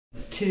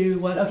2,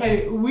 1.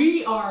 Okay,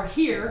 we are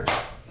here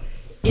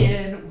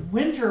in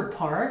Winter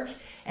Park,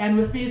 and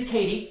with me is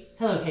Katie.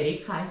 Hello,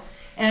 Katie. Hi.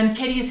 And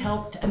Katie has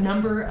helped a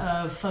number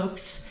of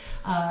folks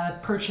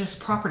purchase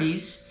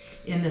properties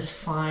in this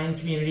fine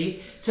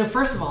community. So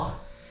first of all,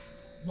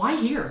 why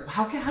here?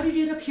 How did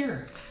you end up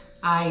here?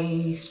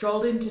 I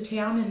strolled into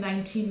town in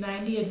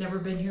 1990. I'd never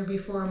been here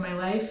before in my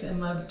life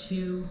and loved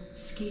to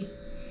ski.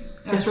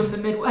 I was from the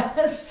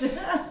Midwest.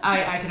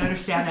 I can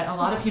understand that. A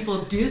lot of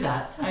people do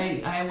that.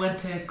 I went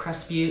to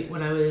Crest Butte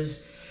when I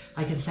was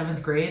like in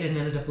 7th grade and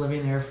ended up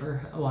living there for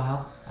a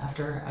while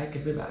after I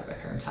could move out of my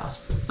parents'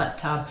 house.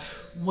 But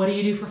what do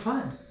you do for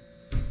fun?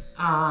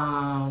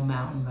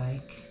 Mountain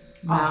bike.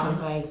 Awesome.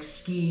 Mountain bike,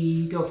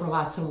 ski, go for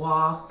lots of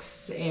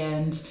walks,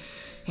 and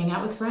hang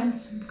out with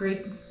friends.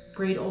 Great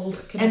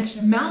old connection.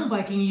 And mountain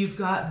biking, you've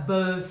got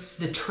both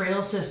the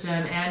trail system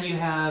and you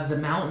have the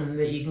mountain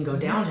that you can go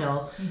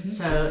downhill. Mm-hmm.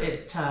 So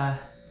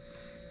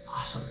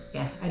awesome.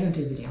 Yeah, I don't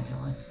do the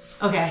downhill.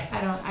 Okay.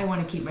 I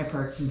want to keep my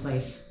parts in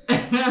place.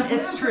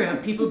 It's true.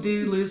 People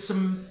do lose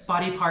some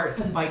body parts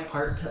and bike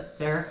parts up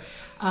there.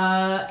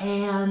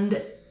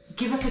 And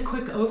give us a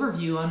quick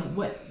overview on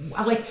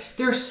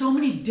there are so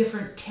many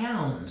different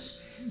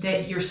towns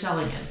that you're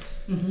selling in.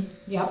 Mm-hmm.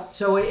 Yep.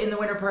 So in the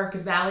Winter Park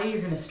Valley, you're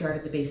going to start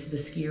at the base of the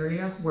ski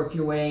area, work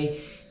your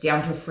way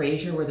down to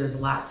Frange, where there's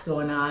lots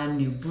going on,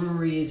 new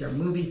breweries or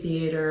movie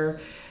theater,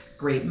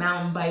 great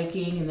mountain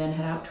biking, and then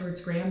head out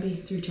towards Granby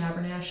through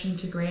Tabernash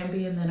into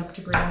Granby, and then up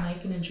to Grand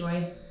Lake and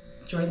enjoy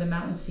the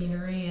mountain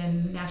scenery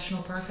and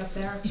national park up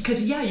there.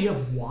 Because you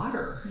have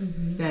water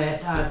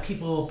that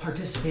people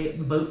participate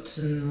in boats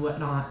and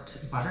whatnot.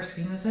 Water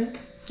skiing, I think.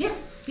 Yeah.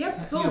 Yep,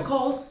 it's a little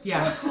cold.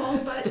 Yeah, a little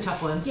cold, but the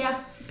tough ones.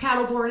 Yeah,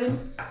 paddle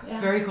boarding.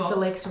 Yeah. Very cool. The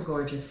lakes are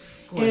gorgeous.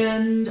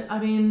 And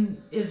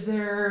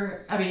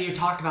you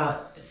talked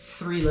about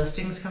 3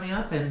 listings coming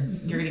up, and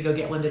you're going to go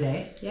get one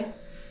today. Yeah.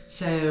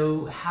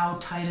 So how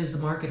tight is the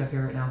market up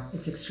here right now?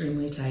 It's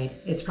extremely tight.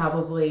 It's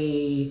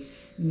probably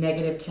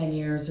negative 10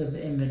 years of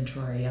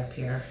inventory up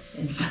here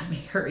in some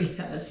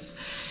areas.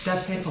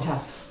 That's painful. It's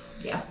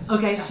tough. Yeah.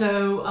 Okay,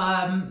 so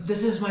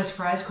this is my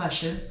surprise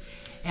question.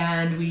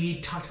 And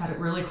we talked about it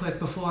really quick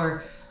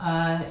before.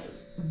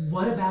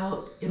 What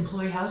about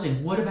employee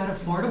housing? What about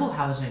affordable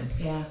housing?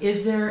 Yeah.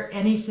 Is there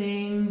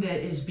anything that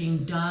is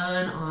being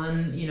done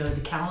on,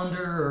 the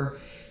calendar or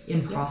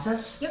in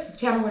process? Yep.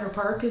 Town of Winter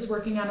Park is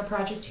working on a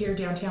project here,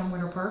 downtown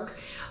Winter Park.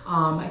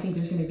 I think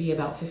there's going to be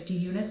about 50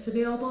 units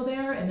available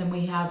there. And then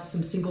we have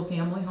some single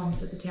family homes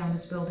that the town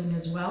is building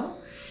as well.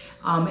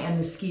 And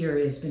the ski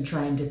area has been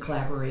trying to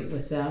collaborate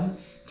with them.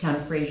 Town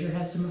of Fraser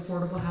has some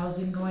affordable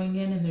housing going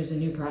in, and there's a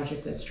new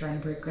project that's trying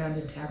to break ground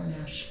in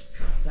Tabernash.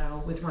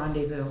 So with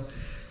Rendezvous,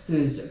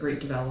 who's a great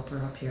developer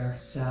up here.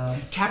 So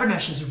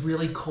Tabernash is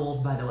really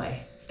cold, by the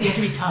way. You have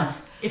to be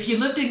tough. If you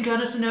lived in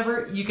Gunnison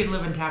ever, you can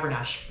live in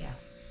Tabernash. Yeah,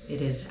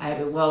 it is.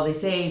 They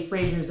say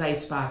Fraser's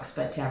icebox,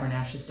 but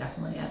Tabernash is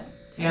definitely it.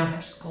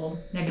 Tabernash is cold.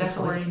 Negative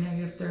 40,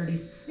 negative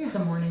 30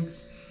 some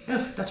mornings.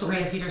 Oh, that's what we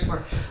have heaters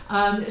for.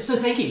 So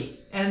thank you.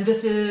 And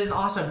this is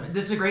awesome.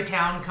 This is a great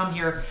town. Come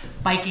here,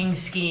 biking,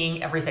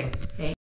 skiing, everything.